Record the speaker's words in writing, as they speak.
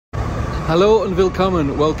Hello and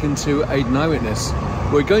welcome to Aidan Eyewitness.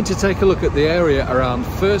 We're going to take a look at the area around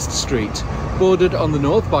First Street, bordered on the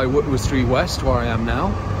north by Whitworth Street West, where I am now,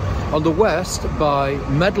 on the west by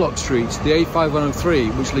Medlock Street, the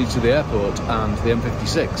A5103, which leads to the airport, and the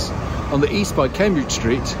M56, on the east by Cambridge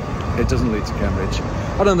Street, it doesn't lead to Cambridge,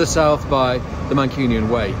 and on the south by the Mancunian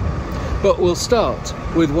Way. But we'll start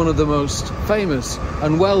with one of the most famous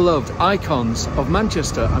and well-loved icons of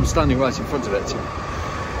Manchester. I'm standing right in front of it.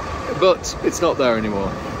 But it's not there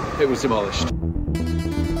anymore. It was demolished.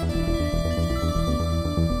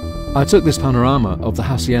 I took this panorama of the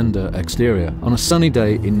Hacienda exterior on a sunny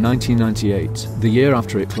day in 1998, the year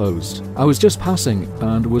after it closed. I was just passing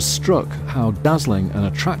and was struck how dazzling and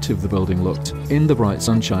attractive the building looked in the bright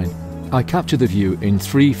sunshine. I captured the view in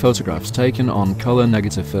 3 photographs taken on colour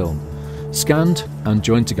negative film, scanned and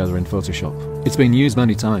joined together in Photoshop. It's been used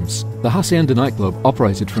many times. The Hacienda nightclub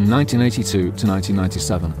operated from 1982 to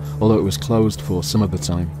 1997, although it was closed for some of the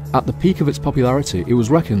time. At the peak of its popularity, it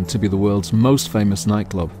was reckoned to be the world's most famous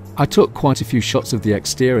nightclub. I took quite a few shots of the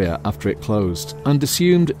exterior after it closed, and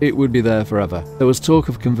assumed it would be there forever. There was talk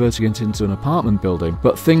of converting it into an apartment building,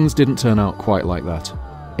 but things didn't turn out quite like that.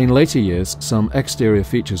 In later years, some exterior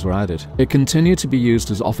features were added. It continued to be used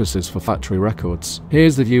as offices for factory records.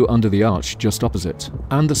 Here's the view under the arch just opposite,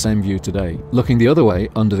 and the same view today. Looking the other way,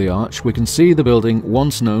 under the arch, we can see the building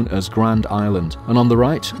once known as Grand Island, and on the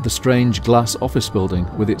right, the strange glass office building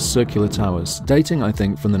with its circular towers, dating I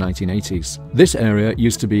think from the 1980s. This area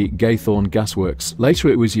used to be Gaythorne Gasworks. Later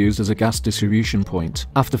it was used as a gas distribution point.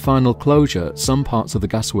 After final closure, some parts of the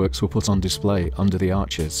gasworks were put on display under the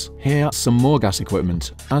arches. Here, some more gas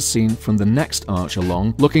equipment, as seen from the next arch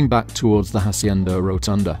along, looking back towards the Hacienda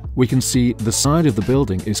Rotunda. We can see the side of the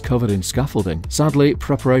building is covered in scaffolding. Sadly,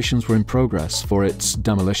 preparations were in progress for its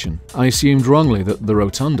demolition. I assumed wrongly that the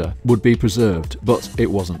Rotunda would be preserved, but it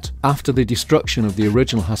wasn't. After the destruction of the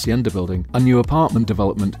original Hacienda building, a new apartment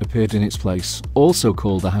development appeared in its place, also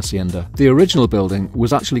called the Hacienda. The original building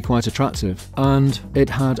was actually quite attractive, and it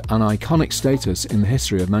had an iconic status in the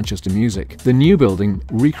history of Manchester music. The new building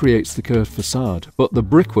recreates the curved facade, but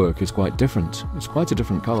the brickwork is quite different. It's quite a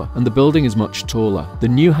different colour, and the building is much taller. The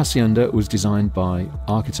new Hacienda was designed by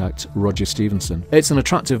architect Roger Stevenson. It's an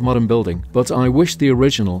attractive modern building, but I wish the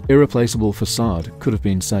original, irreplaceable facade could have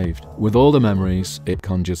been saved, with all the memories it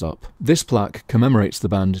conjures up. This plaque commemorates the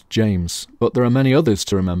band James, but there are many others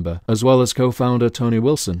to remember, as well as co-founder Tony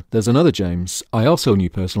Wilson. There's another James I also knew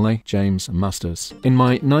personally, James Masters. In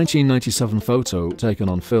my 1997 photo taken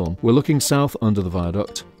on film, we're looking south under the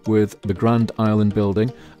viaduct, with the Grand Island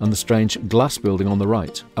building and the strange glass building on the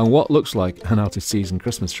right, and what looks like an out-of-season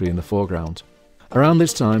Christmas tree in the foreground. Around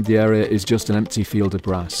this time, the area is just an empty field of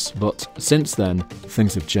grass, but since then,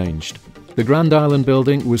 things have changed. The Grand Island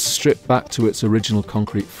building was stripped back to its original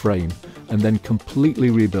concrete frame and then completely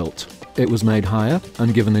rebuilt. It was made higher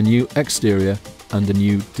and given a new exterior and a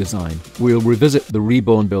new design. We'll revisit the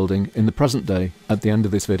reborn building in the present day at the end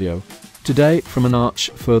of this video. Today, from an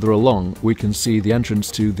arch further along, we can see the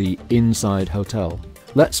entrance to the Inside Hotel.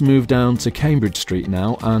 Let's move down to Cambridge Street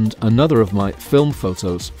now, and another of my film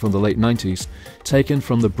photos from the late 90s, taken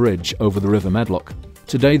from the bridge over the River Medlock.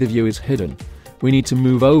 Today the view is hidden. We need to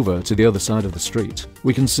move over to the other side of the street.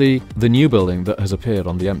 We can see the new building that has appeared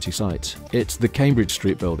on the empty site. It's the Cambridge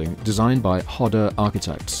Street building, designed by Hodder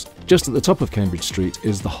Architects. Just at the top of Cambridge Street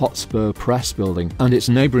is the Hotspur Press building and its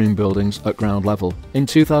neighbouring buildings at ground level. In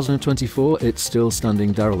 2024 it's still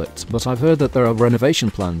standing derelict, but I've heard that there are renovation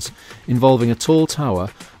plans involving a tall tower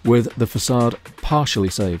with the facade partially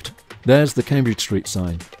saved. There's the Cambridge Street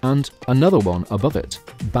sign, and another one above it.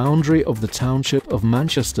 Boundary of the Township of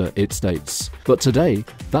Manchester, it states. But today,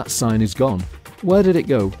 that sign is gone. Where did it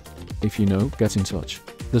go? If you know, get in touch.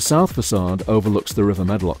 The south facade overlooks the River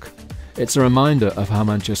Medlock. It's a reminder of how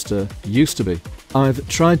Manchester used to be. I've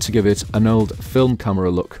tried to give it an old film camera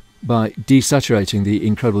look by desaturating the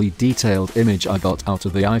incredibly detailed image I got out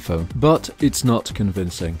of the iPhone, but it's not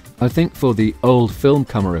convincing. I think for the old film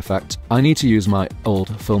camera effect, I need to use my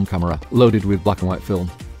old film camera, loaded with black and white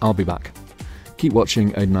film. I'll be back. Keep watching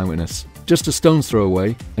Aidan Eyewitness. Just a stone's throw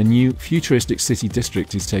away, a new futuristic city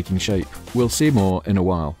district is taking shape. We'll see more in a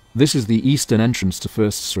while. This is the eastern entrance to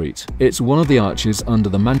First Street. It's one of the arches under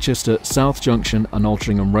the Manchester South Junction and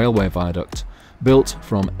Altrincham Railway Viaduct, built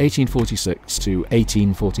from 1846 to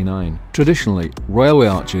 1849. Traditionally, railway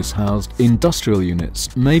arches housed industrial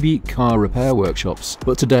units, maybe car repair workshops,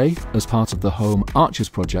 but today, as part of the Home Arches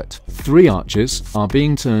project, 3 arches are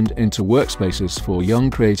being turned into workspaces for young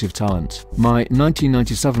creative talent. My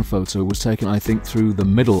 1997 photo was taken, I think, through the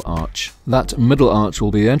middle arch. That middle arch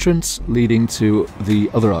will be the entrance, leading to the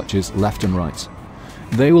other arches left and right.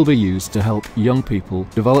 They will be used to help young people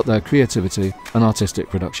develop their creativity and artistic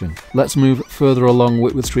production. Let's move further along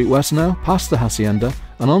Whitworth Street West now, past the Hacienda,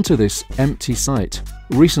 and onto this empty site.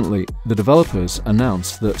 Recently, the developers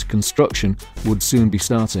announced that construction would soon be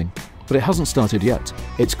starting, but it hasn't started yet.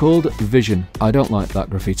 It's called Vision. I don't like that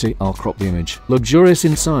graffiti, I'll crop the image. Luxurious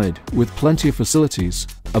inside, with plenty of facilities,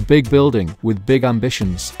 a big building with big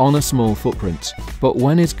ambitions on a small footprint. But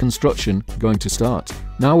when is construction going to start?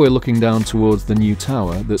 Now we're looking down towards the new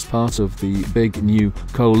tower that's part of the big new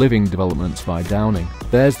co-living development by Downing.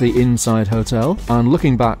 There's the inside hotel, and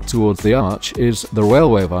looking back towards the arch is the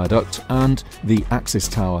railway viaduct and the Axis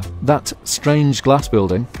Tower. That strange glass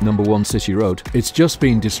building, number 1 City Road, it's just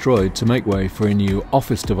been destroyed to make way for a new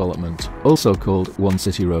office development, also called 1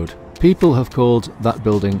 City Road. People have called that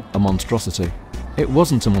building a monstrosity. It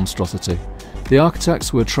wasn't a monstrosity. The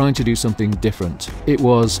architects were trying to do something different. It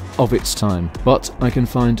was of its time, but I can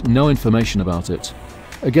find no information about it.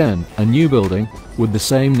 Again, a new building with the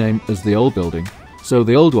same name as the old building, so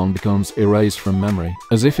the old one becomes erased from memory,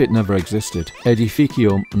 as if it never existed.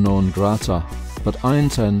 Edificium non grata. But I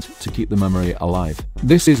intend to keep the memory alive.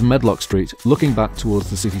 This is Medlock Street, looking back towards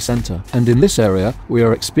the city centre, and in this area we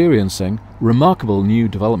are experiencing remarkable new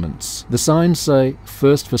developments. The signs say,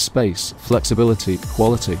 first for space, flexibility,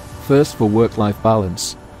 quality, first for work-life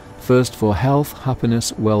balance, first for health,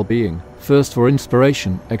 happiness, well-being, first for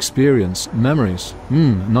inspiration, experience, memories.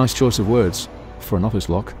 Nice choice of words for an office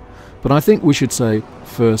block. But I think we should say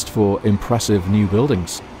first for impressive new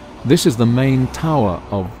buildings. This is the main tower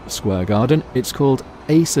of Square Garden. It's called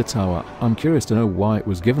Acer Tower. I'm curious to know why it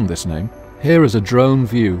was given this name. Here is a drone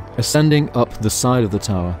view ascending up the side of the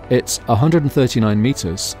tower. It's 139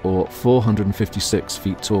 metres or 456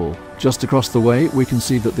 feet tall. Just across the way we can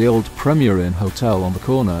see that the old Premier Inn hotel on the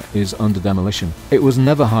corner is under demolition. It was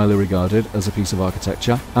never highly regarded as a piece of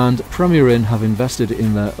architecture, and Premier Inn have invested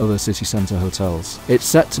in their other city centre hotels. It's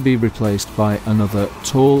set to be replaced by another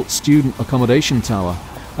tall student accommodation tower,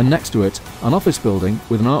 and next to it, an office building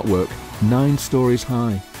with an artwork 9 stories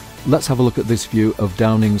high. Let's have a look at this view of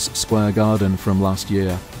Downing's Square Garden from last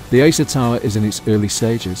year. The Acer Tower is in its early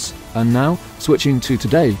stages, and now, switching to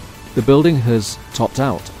today, the building has topped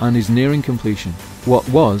out and is nearing completion. What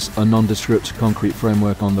was a nondescript concrete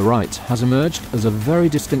framework on the right has emerged as a very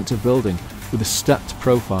distinctive building with a stepped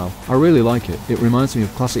profile. I really like it. It reminds me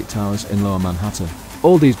of classic towers in Lower Manhattan.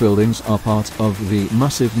 All these buildings are part of the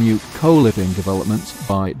massive new co-living development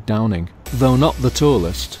by Downing. Though not the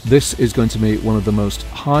tallest, this is going to be one of the most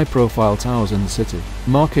high-profile towers in the city,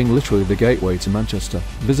 marking literally the gateway to Manchester,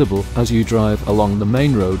 visible as you drive along the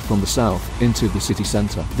main road from the south into the city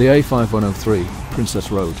centre, the A5103, Princess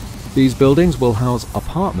Road. These buildings will house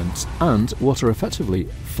apartments and what are effectively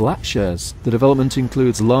flat shares. The development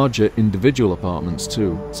includes larger individual apartments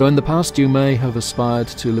too. So in the past you may have aspired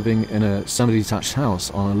to living in a semi-detached house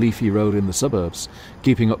on a leafy road in the suburbs,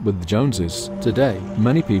 keeping up with the Joneses. Today,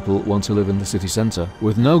 many people want to live in the city centre,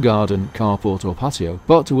 with no garden, carport or patio,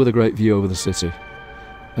 but with a great view over the city.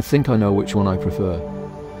 I think I know which one I prefer.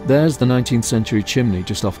 There's the 19th century chimney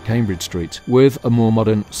just off Cambridge Street, with a more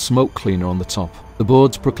modern smoke cleaner on the top. The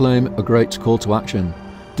boards proclaim a great call to action.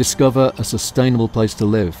 Discover a sustainable place to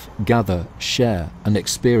live, gather, share and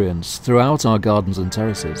experience throughout our gardens and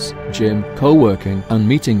terraces, gym, co-working and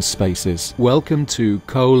meeting spaces. Welcome to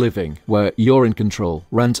co-living, where you're in control.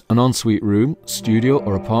 Rent an ensuite room, studio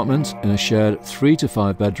or apartment in a shared 3 to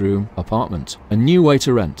 5 bedroom apartment. A new way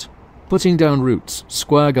to rent. Putting down roots,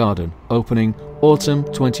 Square Garden, opening autumn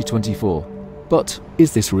 2024. But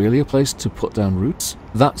is this really a place to put down roots?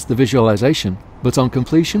 That's the visualization. But on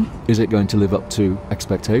completion, is it going to live up to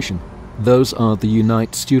expectation? Those are the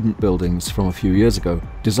Unite student buildings from a few years ago,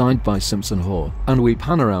 designed by Simpson Hoare. And we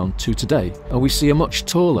pan around to today, and we see a much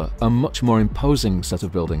taller and much more imposing set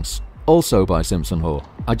of buildings, also by Simpson Hoare.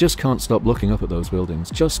 I just can't stop looking up at those buildings,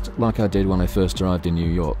 just like I did when I first arrived in New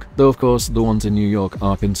York. Though of course the ones in New York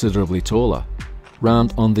are considerably taller.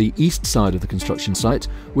 Round on the east side of the construction site,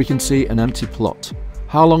 we can see an empty plot.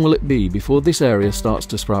 How long will it be before this area starts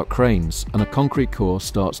to sprout cranes and a concrete core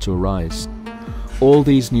starts to arise? All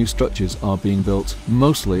these new structures are being built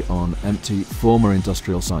mostly on empty former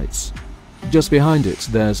industrial sites. Just behind it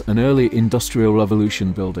there's an early Industrial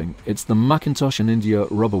Revolution building. It's the Macintosh and India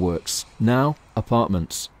Rubber Works, now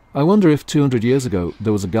apartments. I wonder if 200 years ago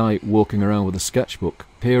there was a guy walking around with a sketchbook,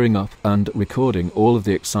 peering up and recording all of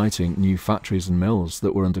the exciting new factories and mills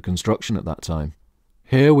that were under construction at that time.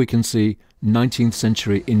 Here we can see 19th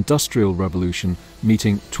century Industrial Revolution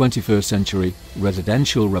meeting 21st century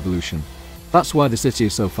Residential Revolution. That's why the city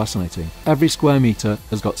is so fascinating. Every square metre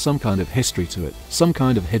has got some kind of history to it, some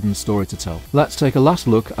kind of hidden story to tell. Let's take a last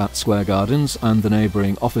look at Square Gardens and the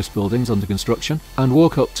neighbouring office buildings under construction, and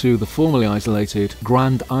walk up to the formerly isolated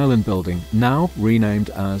Grand Island building, now renamed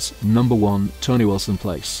as No. 1 Tony Wilson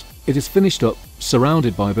Place. It is finished up,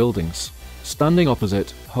 surrounded by buildings. Standing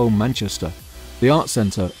opposite Home Manchester, the Art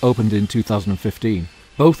Centre opened in 2015,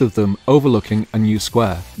 both of them overlooking a new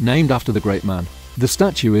square, named after the great man. The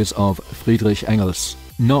statue is of Friedrich Engels,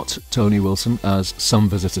 not Tony Wilson as some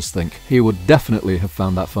visitors think. He would definitely have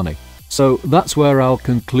found that funny. So that's where I'll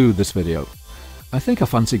conclude this video. I think I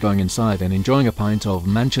fancy going inside and enjoying a pint of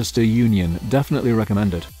Manchester Union, definitely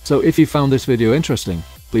recommended. So if you found this video interesting,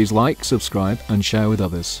 please like, subscribe and share with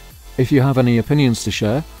others. If you have any opinions to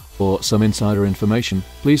share, or some insider information,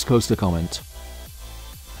 please post a comment.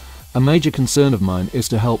 A major concern of mine is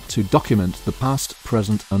to help to document the past,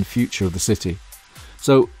 present and future of the city.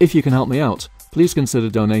 So if you can help me out, please consider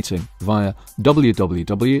donating via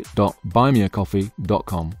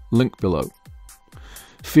www.buymeacoffee.com, link below.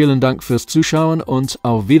 Vielen Dank fürs Zuschauen und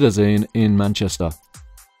auf Wiedersehen in Manchester.